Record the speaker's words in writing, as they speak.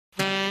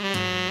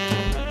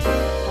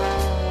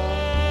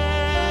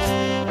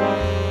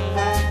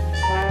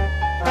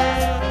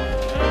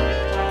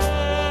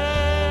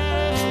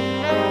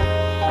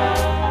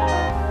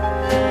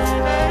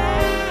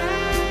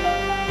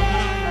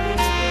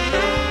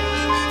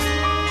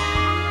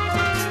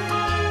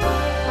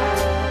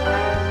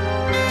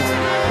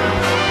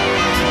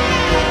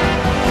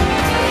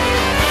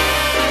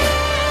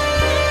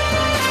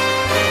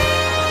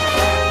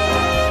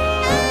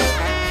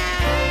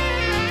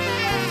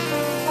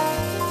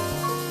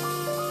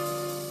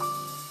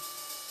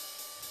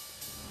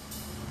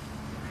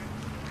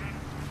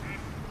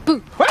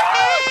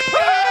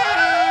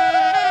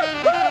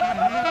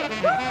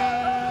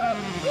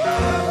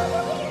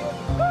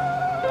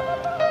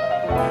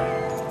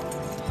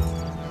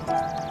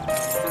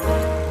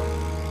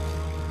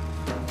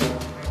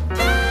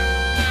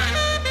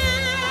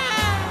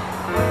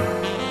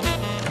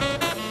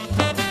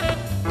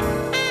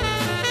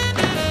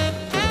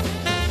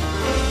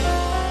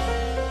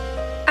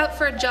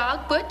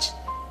dog, Butch?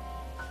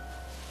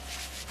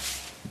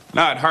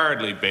 Not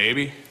hardly,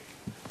 baby.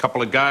 A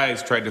couple of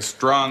guys tried to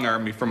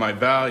strong-arm me for my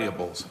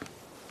valuables.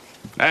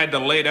 I had to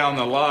lay down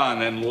the law and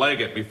then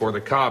leg it before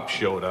the cops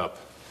showed up.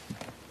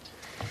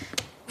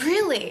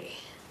 Really?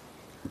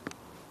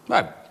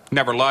 I've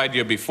never lied to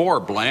you before,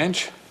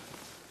 Blanche.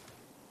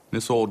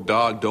 This old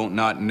dog don't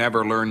not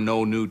never learn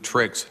no new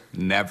tricks.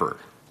 Never.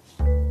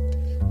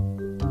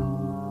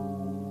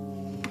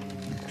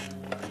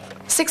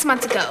 6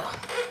 months ago,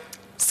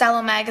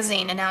 Sallow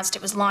magazine announced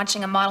it was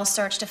launching a model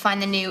search to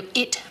find the new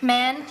It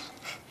Man.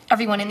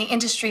 Everyone in the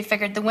industry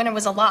figured the winner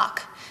was a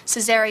lock,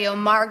 Cesario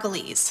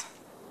Margulies.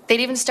 They'd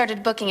even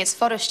started booking his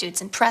photo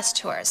shoots and press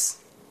tours.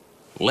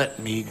 Let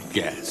me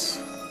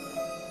guess.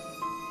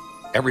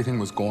 Everything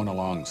was going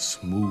along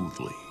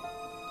smoothly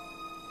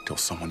till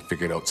someone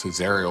figured out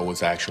Cesario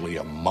was actually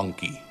a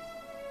monkey.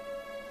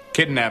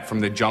 Kidnapped from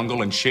the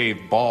jungle and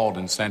shaved bald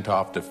and sent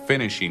off to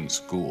finishing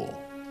school.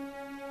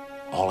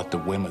 All at the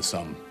whim of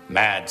some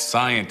mad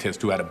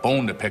scientist who had a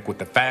bone to pick with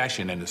the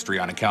fashion industry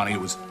on account he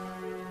was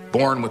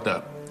born with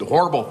a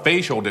horrible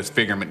facial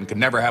disfigurement and could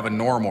never have a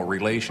normal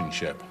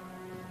relationship.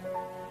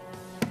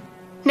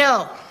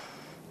 No.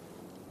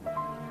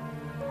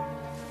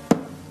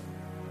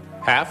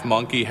 Half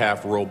monkey,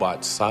 half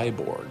robot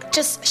cyborg.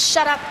 Just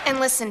shut up and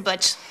listen,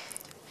 Butch.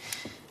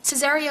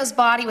 Cesario's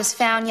body was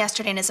found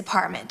yesterday in his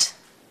apartment.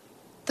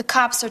 The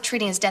cops are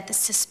treating his death as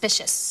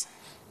suspicious.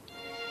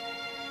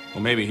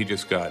 Well, maybe he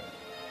just got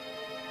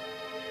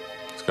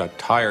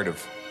tired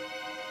of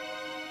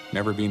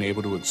never being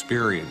able to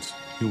experience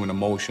human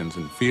emotions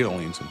and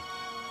feelings and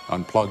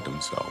unplugged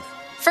himself.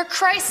 For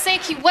Christ's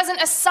sake, he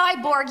wasn't a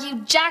cyborg, you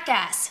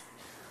jackass.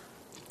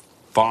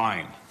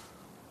 Fine.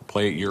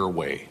 Play it your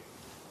way.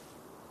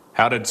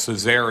 How did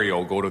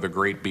Cesario go to the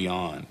great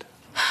beyond?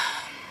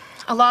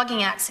 A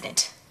logging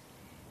accident.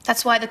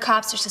 That's why the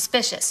cops are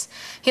suspicious.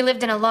 He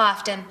lived in a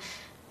loft, and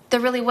there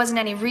really wasn't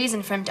any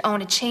reason for him to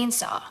own a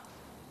chainsaw.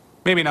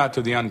 Maybe not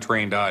to the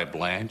untrained eye,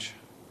 Blanche.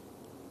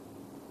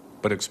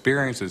 But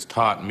experience has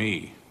taught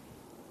me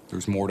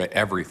there's more to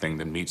everything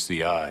than meets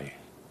the eye.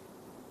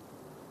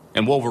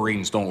 And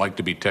Wolverines don't like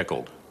to be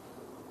tickled.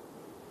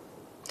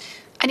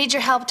 I need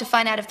your help to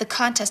find out if the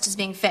contest is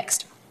being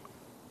fixed.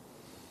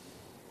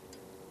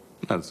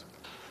 As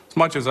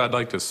much as I'd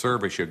like to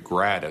service you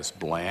gratis,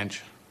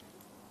 Blanche,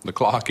 the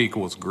clock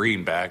equals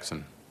greenbacks,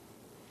 and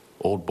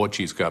old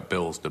Butchie's got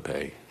bills to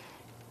pay.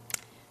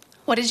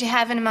 What did you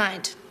have in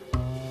mind?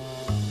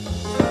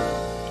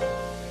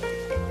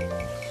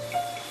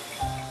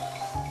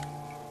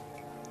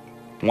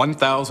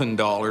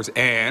 $1,000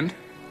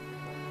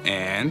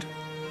 and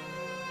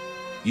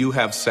you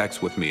have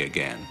sex with me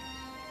again.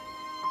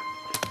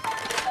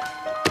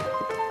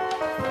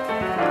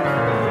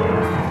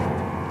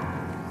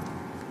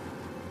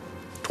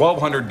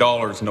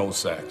 $1,200, no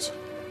sex.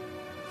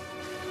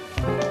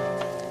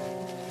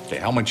 Okay,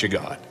 how much you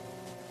got?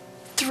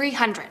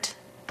 300.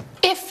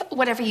 If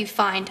whatever you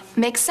find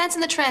makes sense in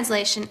the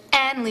translation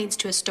and leads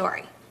to a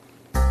story.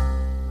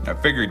 I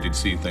figured you'd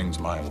see things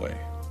my way.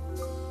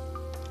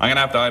 I'm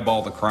gonna have to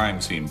eyeball the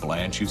crime scene,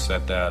 Blanche. You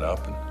set that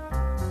up, and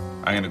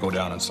I'm gonna go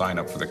down and sign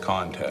up for the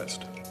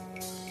contest.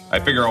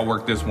 I figure I'll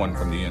work this one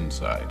from the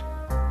inside.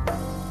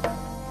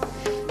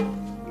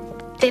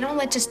 They don't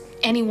let just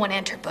anyone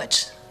enter,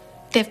 Butch.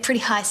 They have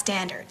pretty high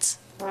standards.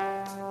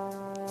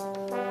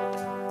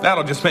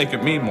 That'll just make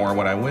it mean more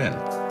when I win.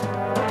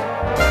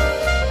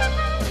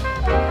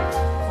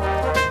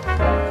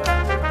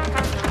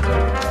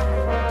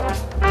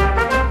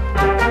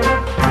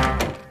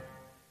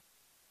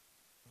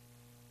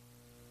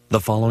 The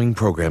following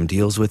program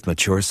deals with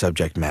mature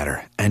subject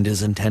matter and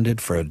is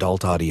intended for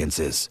adult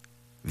audiences.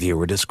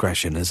 Viewer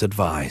discretion is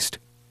advised.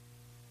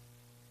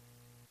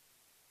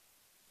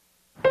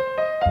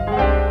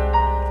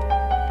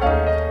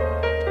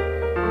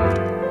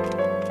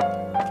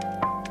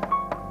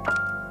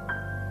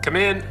 Come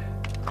in.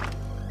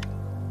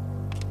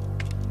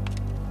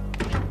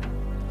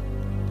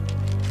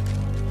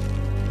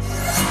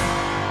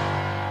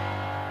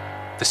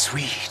 The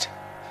suite.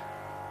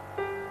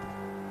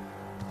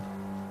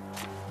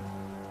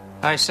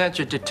 I sent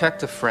your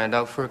detective friend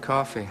out for a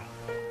coffee.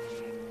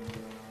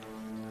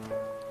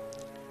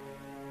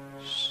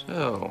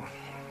 So,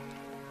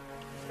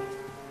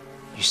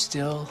 you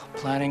still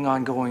planning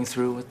on going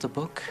through with the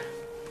book?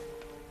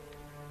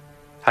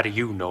 How do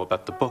you know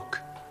about the book?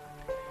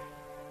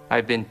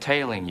 I've been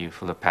tailing you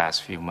for the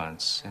past few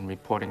months and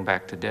reporting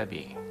back to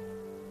Debbie.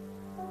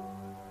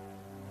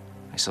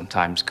 I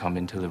sometimes come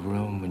into the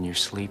room when you're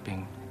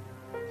sleeping,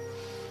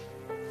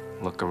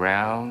 look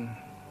around,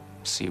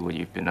 see what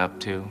you've been up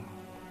to.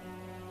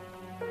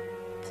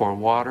 Pour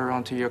water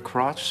onto your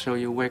crotch so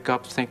you wake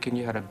up thinking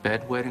you had a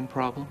bedwetting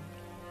problem?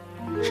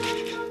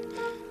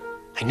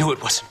 I knew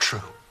it wasn't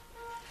true.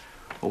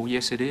 Oh,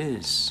 yes, it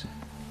is.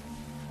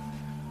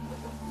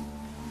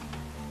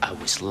 I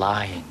was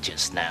lying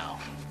just now.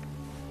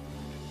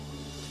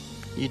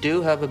 You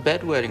do have a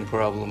bedwetting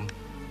problem.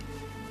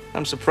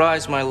 I'm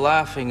surprised my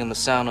laughing and the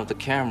sound of the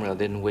camera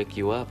didn't wake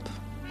you up.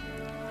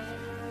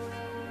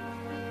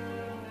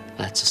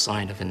 That's a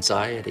sign of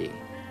anxiety.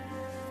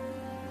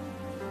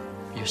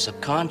 Your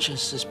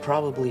subconscious is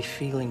probably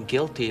feeling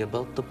guilty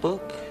about the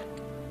book.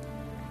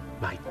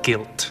 My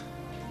guilt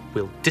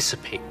will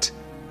dissipate,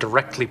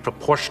 directly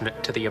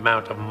proportionate to the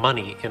amount of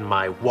money in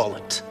my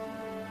wallet.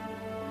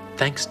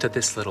 Thanks to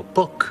this little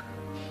book,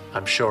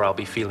 I'm sure I'll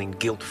be feeling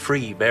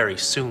guilt-free very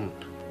soon.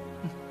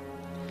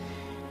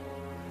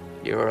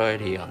 You're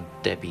already on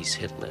Debbie's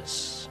hit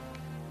list.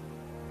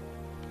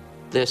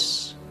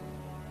 This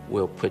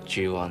will put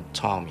you on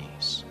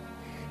Tommy's.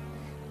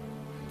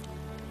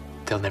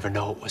 They'll never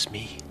know it was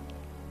me.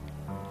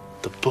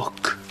 The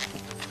book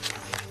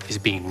is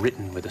being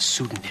written with a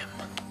pseudonym.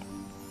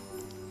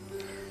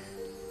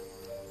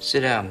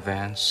 Sit down,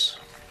 Vance.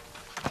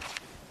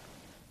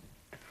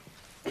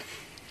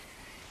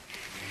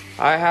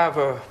 I have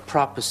a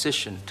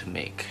proposition to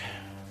make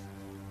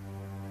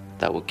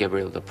that will get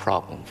rid of the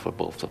problem for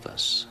both of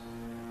us.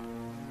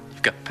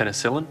 You've got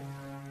penicillin?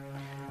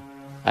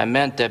 I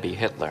meant Debbie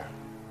Hitler.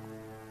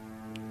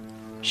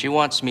 She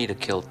wants me to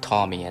kill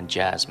Tommy and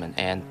Jasmine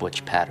and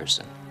Butch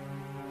Patterson.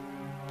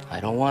 I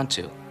don't want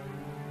to.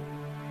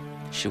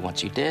 She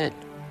wants you dead.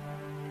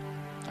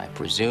 I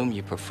presume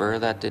you prefer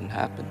that didn't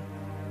happen?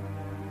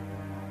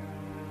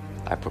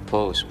 I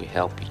propose we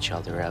help each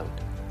other out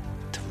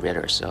to rid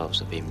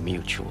ourselves of a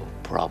mutual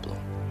problem.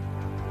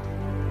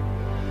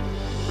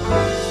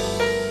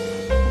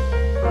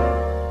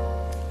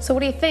 So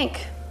what do you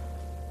think?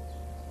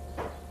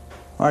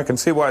 I can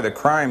see why the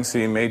crime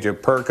scene made you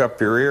perk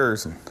up your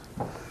ears and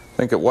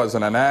think it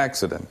wasn't an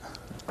accident.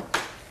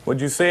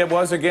 What'd you say it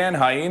was again?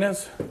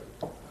 Hyenas?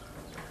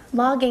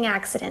 Logging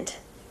accident.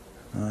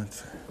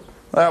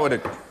 That would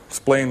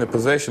explain the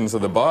positions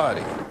of the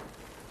body.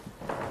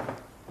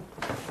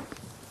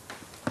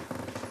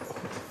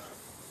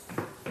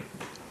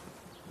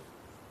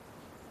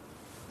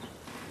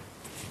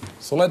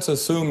 So let's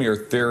assume your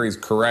theory's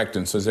correct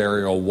and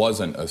Cesario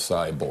wasn't a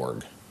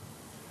cyborg.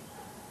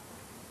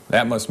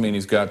 That must mean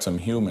he's got some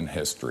human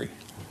history.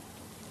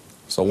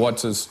 So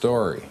what's his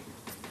story?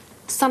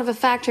 Son of a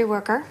factory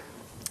worker.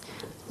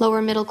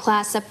 Lower middle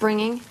class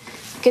upbringing.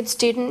 Good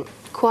student,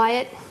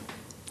 quiet,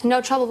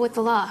 no trouble with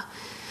the law.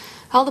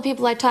 All the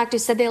people I talked to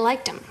said they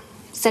liked him.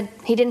 Said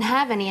he didn't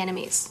have any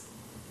enemies.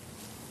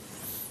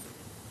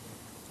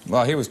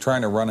 Well, he was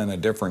trying to run in a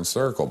different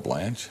circle,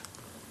 Blanche.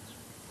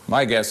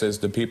 My guess is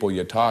the people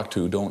you talk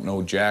to don't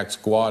know jack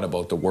squat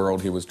about the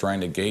world he was trying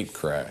to gate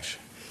crash.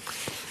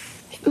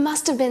 It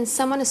must have been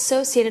someone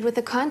associated with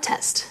the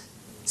contest.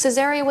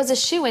 Cesario was a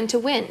shoo-in to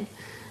win.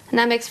 And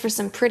that makes for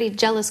some pretty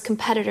jealous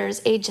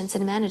competitors, agents,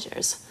 and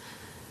managers.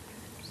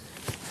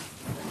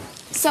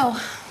 So,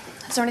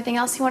 is there anything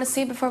else you want to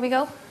see before we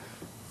go?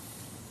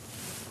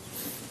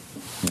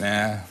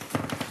 Nah.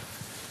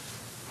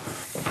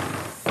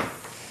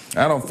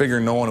 I don't figure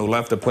no one who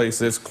left a place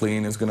this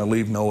clean is going to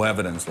leave no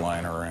evidence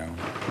lying around.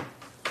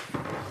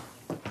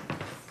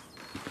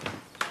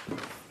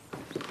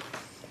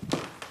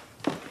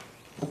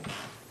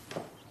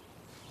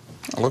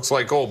 Looks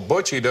like old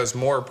Butchie does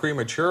more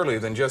prematurely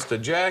than just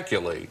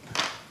ejaculate.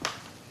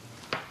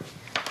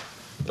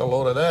 A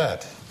load of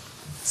that.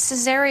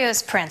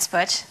 Cesario's prints,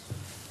 Butch.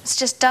 It's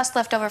just dust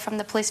left over from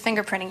the police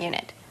fingerprinting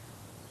unit.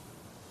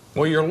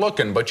 Well, you're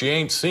looking, but you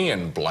ain't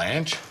seeing,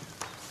 Blanche.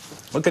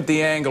 Look at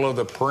the angle of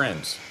the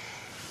prints.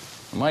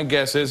 My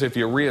guess is if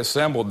you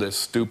reassembled this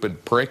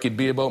stupid prick, he'd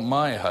be about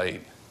my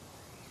height.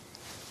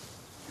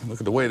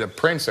 Look at the way the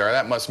prints are.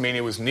 That must mean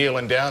he was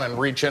kneeling down and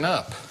reaching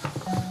up.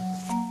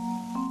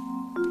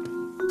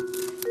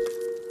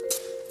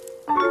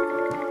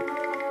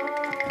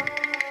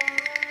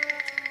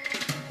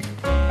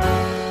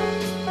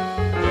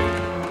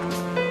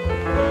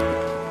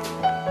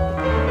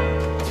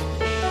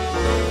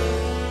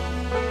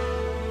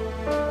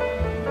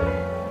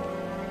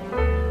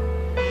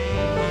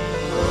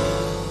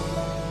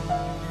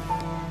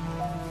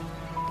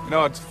 You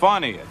know, it's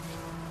funny.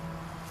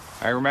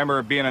 I remember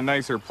it being a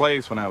nicer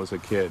place when I was a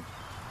kid.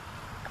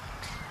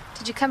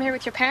 Did you come here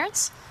with your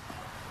parents?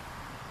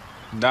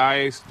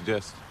 I used to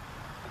just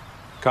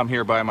come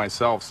here by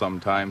myself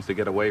sometimes to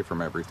get away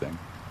from everything.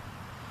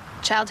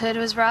 Childhood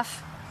was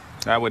rough?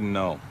 I wouldn't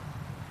know.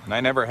 And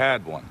I never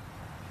had one.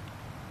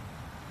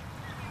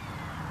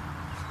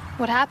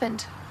 What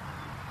happened?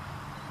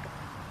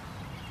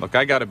 Look,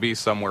 I gotta be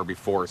somewhere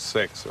before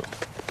 6, so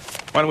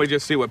why don't we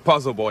just see what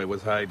Puzzle Boy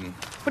was hiding?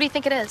 What do you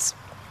think it is?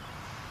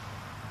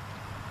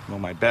 Well,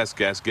 my best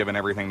guess, given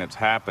everything that's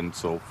happened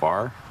so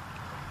far,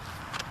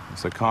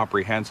 it's a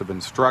comprehensive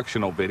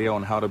instructional video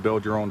on how to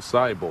build your own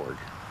cyborg.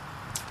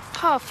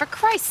 Oh, for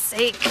Christ's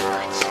sake,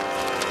 Butch.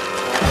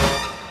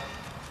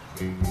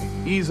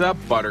 Ease up,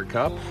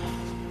 Buttercup.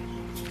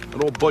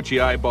 Let old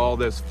Butchie eyeball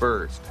this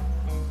first.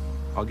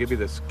 I'll give you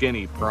the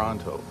skinny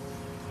pronto.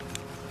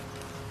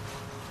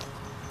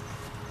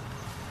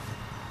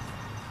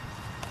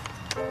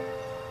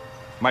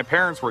 My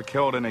parents were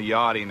killed in a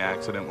yachting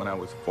accident when I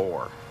was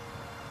 4.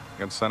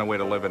 Got sent away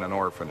to live in an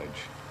orphanage.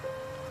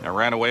 I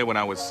ran away when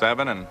I was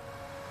 7, and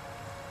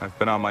I've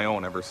been on my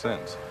own ever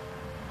since.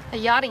 A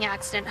yachting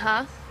accident,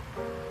 huh?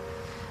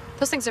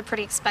 Those things are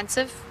pretty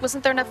expensive.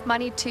 Wasn't there enough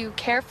money to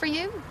care for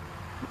you?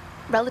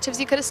 Relatives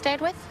you could have stayed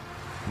with?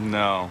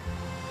 No.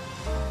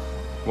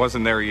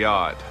 Wasn't their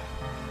yacht.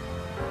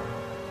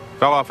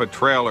 Fell off a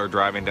trailer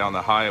driving down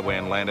the highway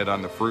and landed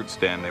on the fruit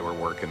stand they were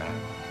working at.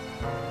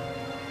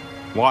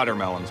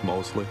 Watermelons,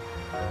 mostly.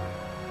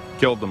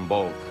 Killed them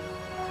both.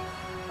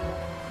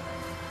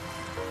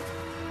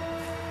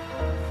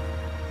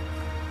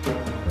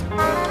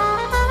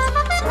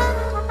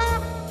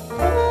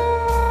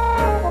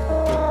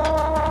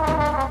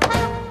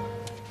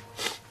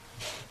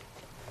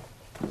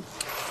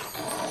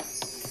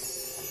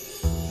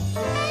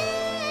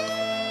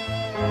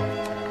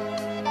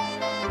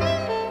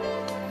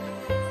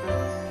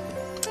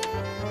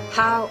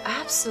 How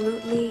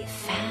absolutely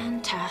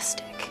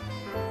fantastic.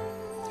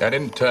 I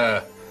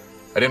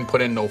didn't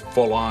put in no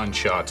full-on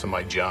shots of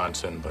my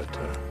Johnson, but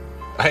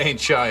I ain't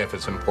shy if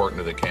it's important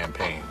to the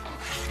campaign.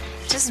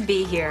 Just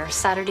be here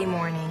Saturday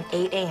morning,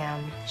 8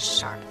 a.m.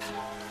 sharp.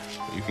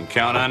 You can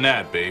count on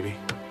that, baby.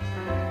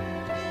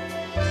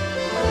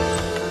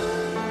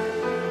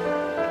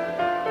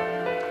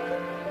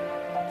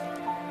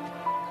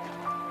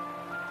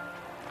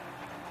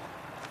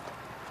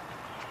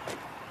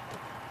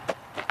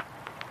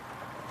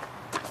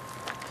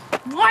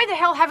 Why the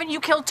hell haven't you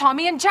killed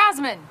Tommy and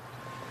Jasmine?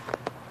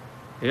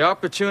 The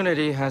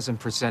opportunity hasn't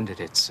presented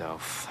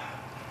itself.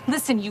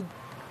 Listen, you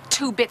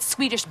two-bit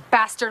Swedish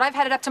bastard. I've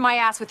had it up to my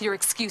ass with your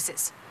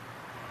excuses.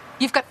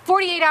 You've got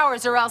 48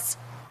 hours or else...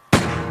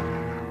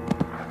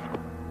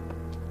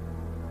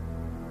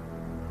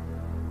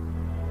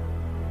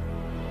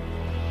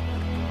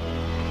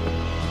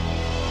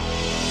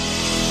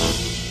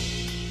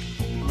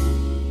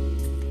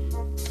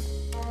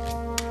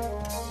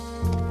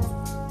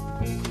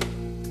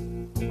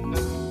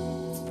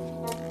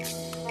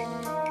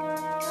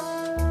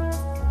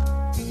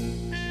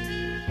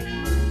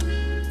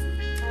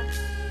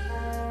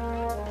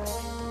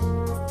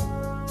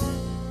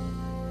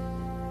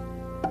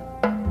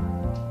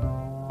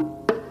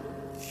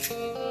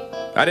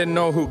 I didn't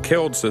know who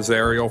killed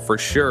Cesario for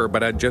sure,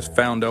 but I'd just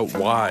found out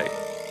why.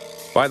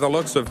 By the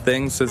looks of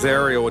things,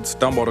 Cesario had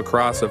stumbled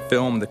across a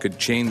film that could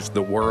change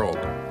the world.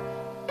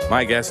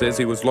 My guess is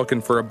he was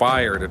looking for a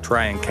buyer to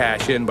try and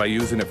cash in by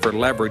using it for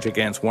leverage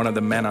against one of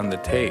the men on the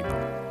tape.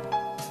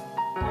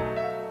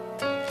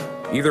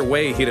 Either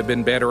way, he'd have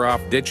been better off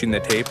ditching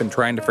the tape and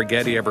trying to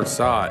forget he ever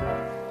saw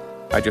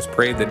it. I just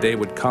prayed the day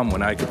would come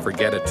when I could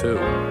forget it too.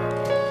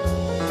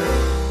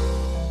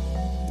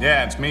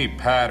 Yeah, it's me,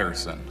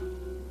 Patterson.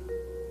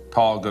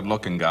 Tall,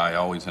 good-looking guy,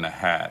 always in a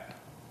hat.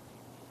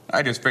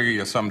 I just figure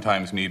you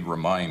sometimes need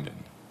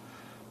reminding.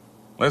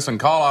 Listen,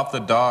 call off the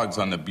dogs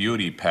on the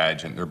beauty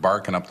pageant. They're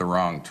barking up the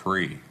wrong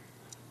tree.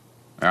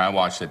 I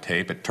watched the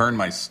tape. It turned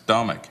my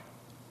stomach.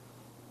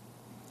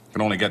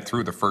 Could only get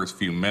through the first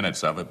few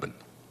minutes of it, but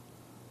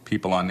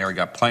people on there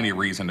got plenty of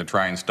reason to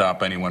try and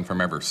stop anyone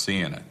from ever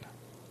seeing it.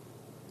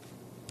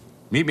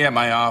 Meet me at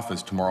my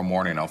office tomorrow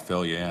morning. I'll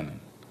fill you in.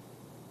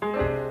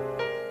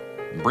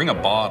 Bring a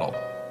bottle.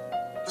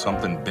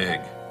 Something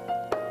big.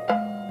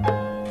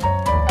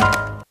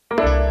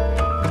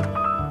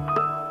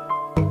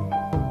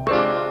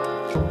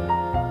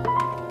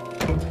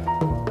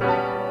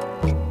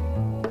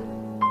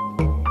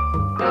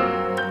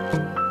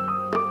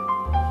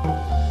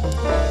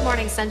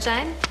 Morning,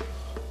 sunshine.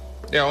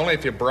 Yeah, only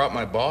if you brought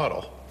my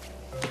bottle.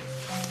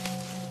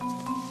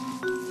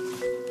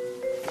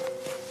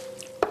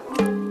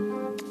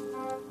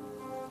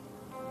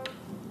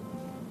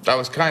 I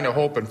was kind of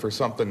hoping for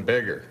something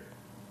bigger.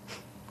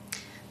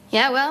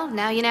 Yeah, well,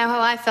 now you know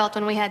how I felt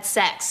when we had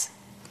sex.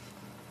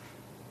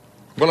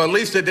 Well, at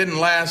least it didn't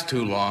last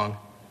too long.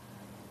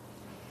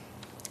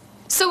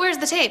 So where's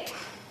the tape?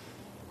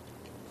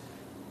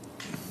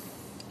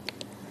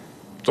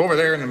 It's over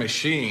there in the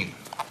machine.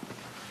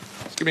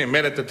 Just give me a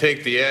minute to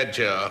take the edge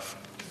off.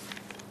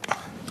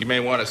 You may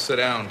want to sit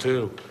down,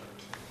 too.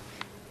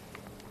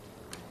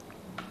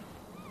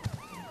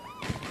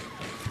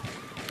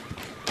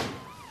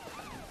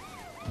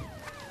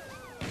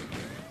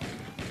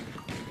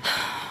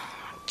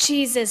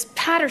 Jesus,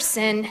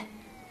 Patterson.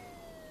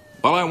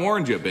 Well, I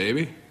warned you,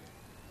 baby.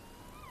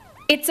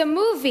 It's a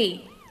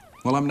movie.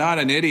 Well, I'm not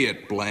an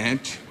idiot,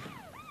 Blanche.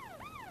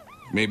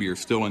 Maybe you're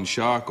still in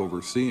shock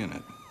over seeing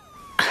it.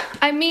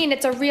 I mean,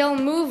 it's a real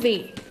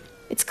movie.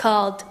 It's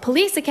called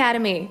Police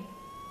Academy.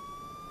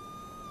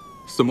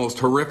 It's the most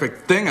horrific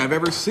thing I've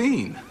ever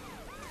seen.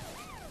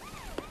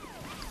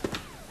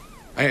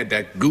 I had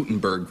that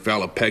Gutenberg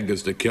fella pegged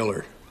as the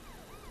killer.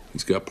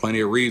 He's got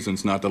plenty of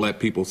reasons not to let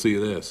people see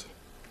this.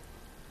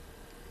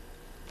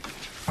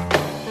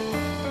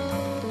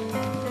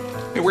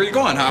 Hey, where you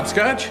going,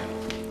 Hopscotch?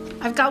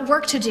 I've got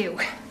work to do.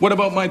 What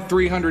about my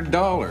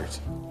 $300?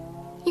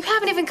 You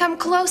haven't even come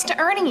close to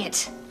earning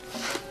it.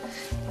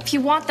 If you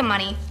want the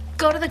money,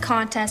 go to the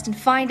contest and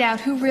find out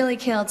who really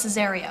killed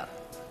Cesario.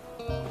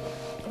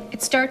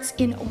 It starts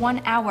in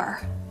 1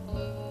 hour.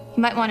 You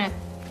might want to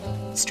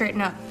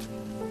straighten up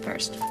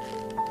first.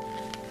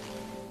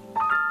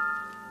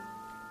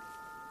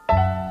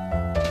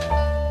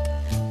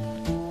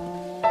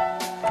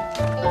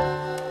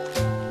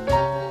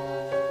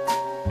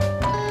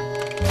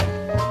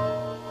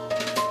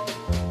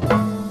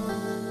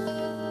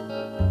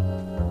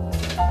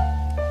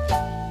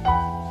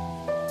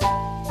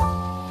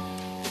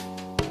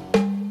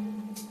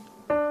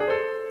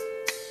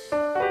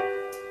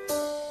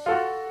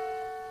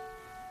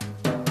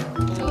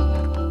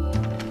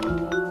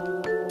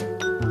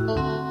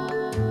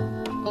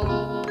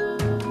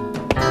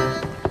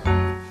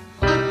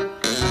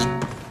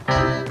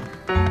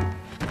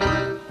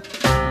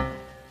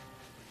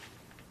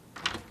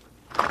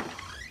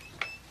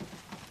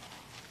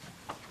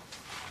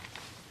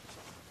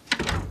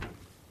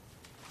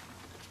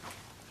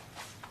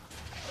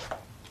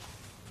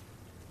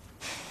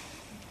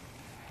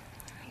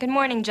 Good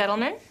morning,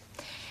 gentlemen.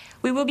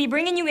 We will be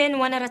bringing you in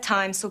one at a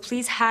time, so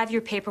please have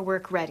your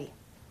paperwork ready.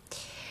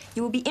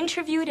 You will be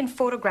interviewed and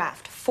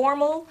photographed,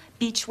 formal,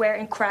 beachwear,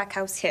 and crack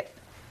house hip.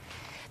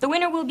 The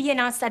winner will be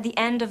announced at the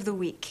end of the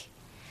week.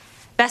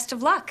 Best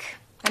of luck.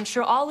 I'm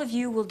sure all of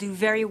you will do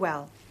very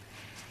well.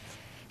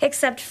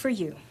 Except for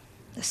you,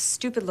 the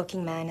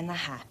stupid-looking man in the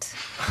hat.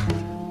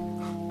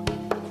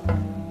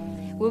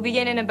 We'll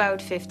begin in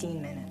about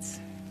 15 minutes.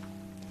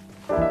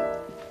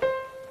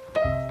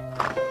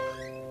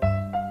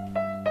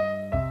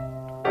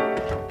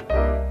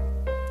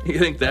 You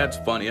think that's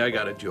funny? I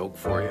got a joke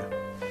for you.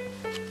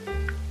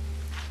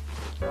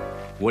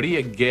 What do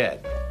you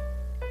get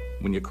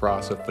when you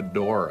cross a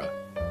fedora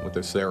with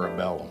a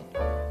cerebellum?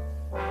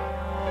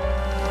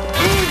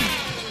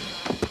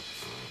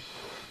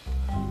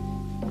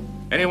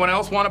 Anyone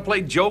else want to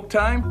play joke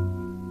time?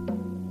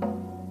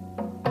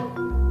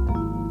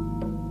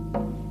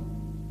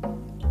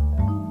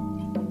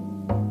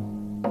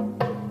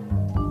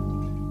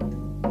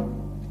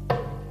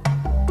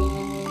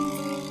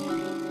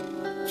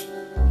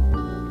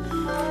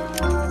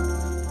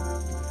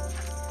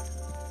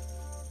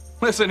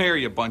 Listen here,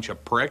 you bunch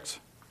of pricks.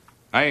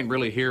 I ain't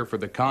really here for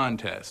the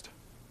contest.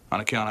 On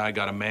account I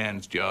got a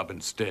man's job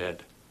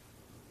instead.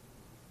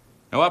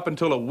 Now, up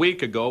until a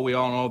week ago, we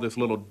all know this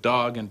little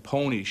dog and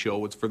pony show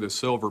was for the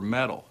silver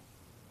medal.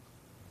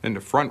 Then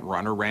the front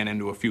runner ran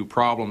into a few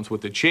problems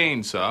with the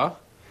chainsaw.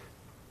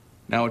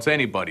 Now it's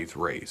anybody's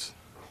race.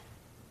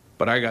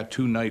 But I got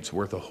 2 nights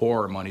worth of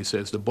horror money,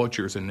 says the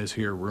butcher's in this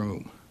here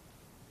room.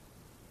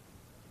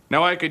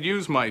 Now, I could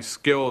use my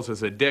skills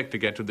as a dick to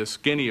get to the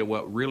skinny of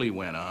what really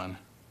went on.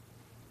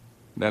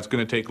 That's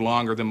gonna take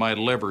longer than my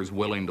liver's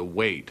willing to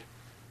wait.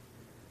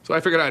 So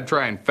I figured I'd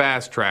try and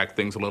fast-track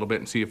things a little bit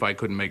and see if I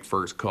couldn't make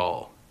first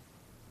call.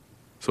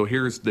 So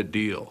here's the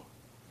deal.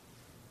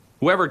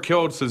 Whoever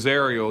killed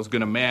Cesario is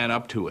gonna man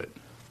up to it.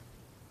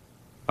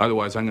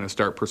 Otherwise, I'm gonna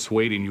start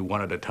persuading you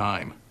one at a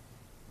time,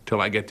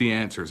 till I get the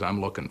answers I'm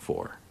looking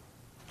for.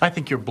 I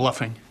think you're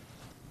bluffing.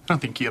 I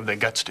don't think you have the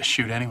guts to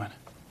shoot anyone.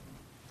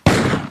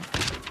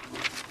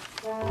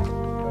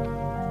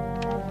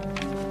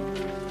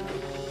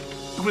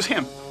 It was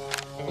him.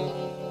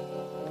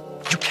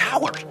 You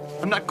coward!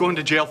 I'm not going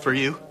to jail for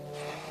you.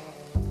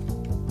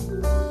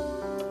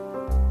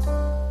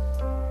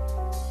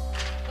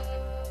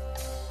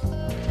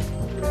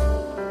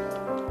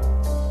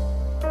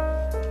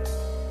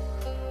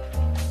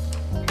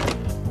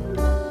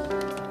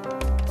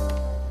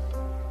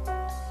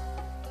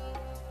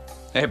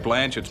 Hey,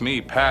 Blanche, it's me,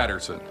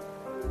 Patterson.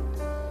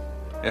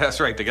 Yeah,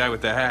 that's right, the guy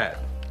with the hat.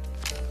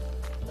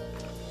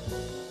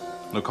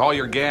 Look, call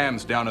your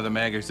gams down to the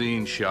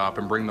magazine shop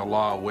and bring the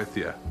law with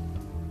you.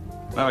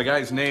 Now, the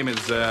guy's name is,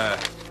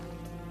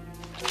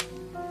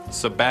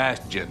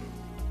 Sebastian.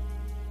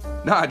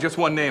 Nah, just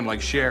one name, like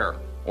Cher,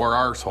 or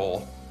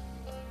Arsehole.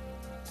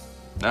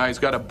 Now, he's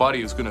got a buddy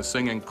who's gonna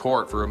sing in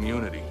court for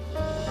immunity.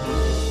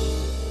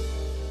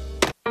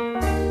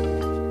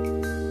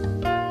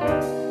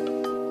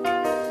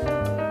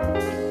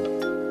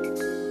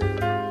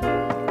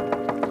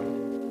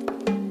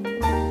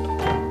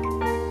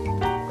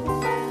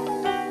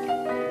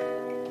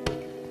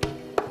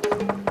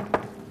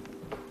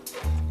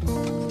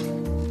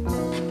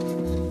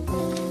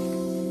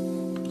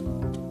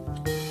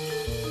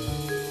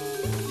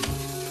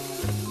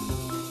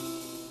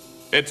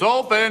 It's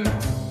open.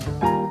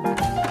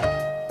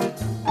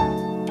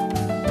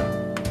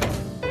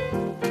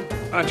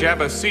 Why don't you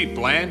have a seat,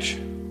 Blanche?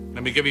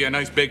 Let me give you a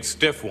nice big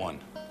stiff one.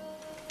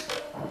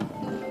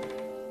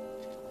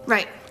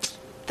 Right.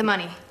 The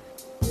money.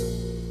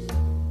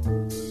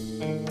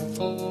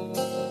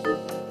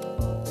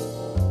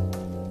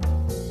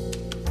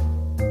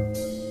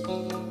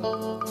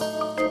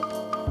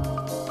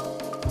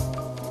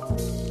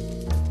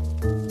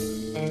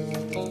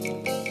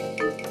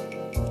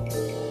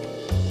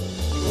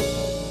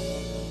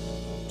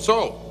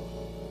 So,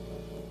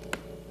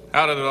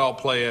 how did it all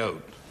play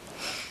out?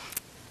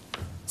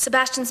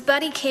 Sebastian's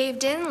buddy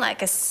caved in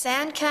like a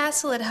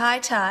sandcastle at high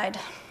tide.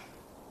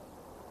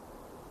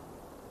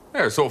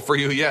 There's hope for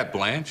you yet,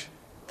 Blanche.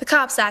 The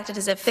cops acted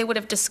as if they would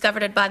have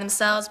discovered it by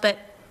themselves, but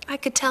I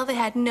could tell they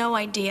had no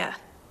idea.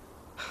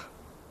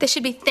 They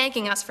should be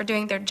thanking us for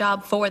doing their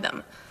job for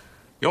them.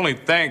 The only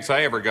thanks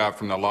I ever got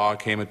from the law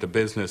came at the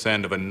business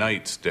end of a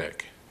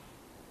nightstick.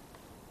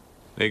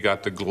 They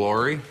got the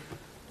glory.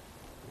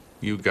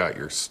 You got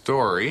your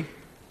story.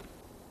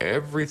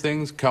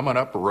 Everything's coming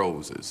up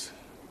roses.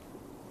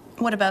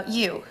 What about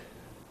you?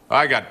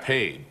 I got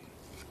paid.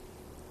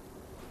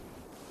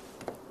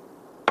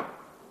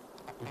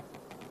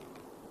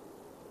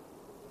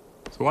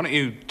 So why don't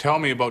you tell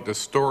me about the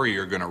story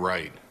you're gonna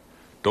write?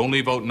 Don't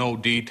leave out no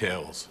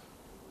details.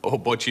 Oh,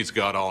 Butchie's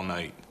got all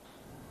night.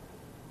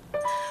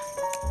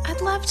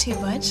 I'd love to,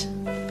 Butch.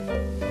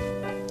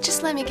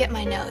 Just let me get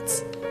my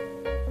notes.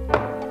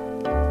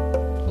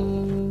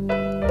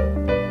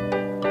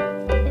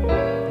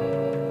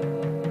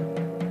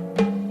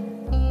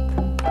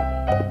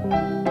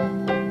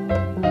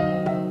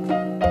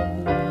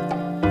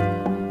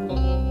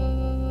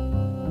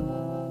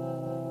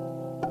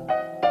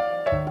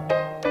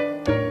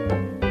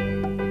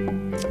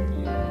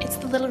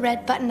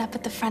 red button up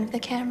at the front of the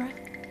camera?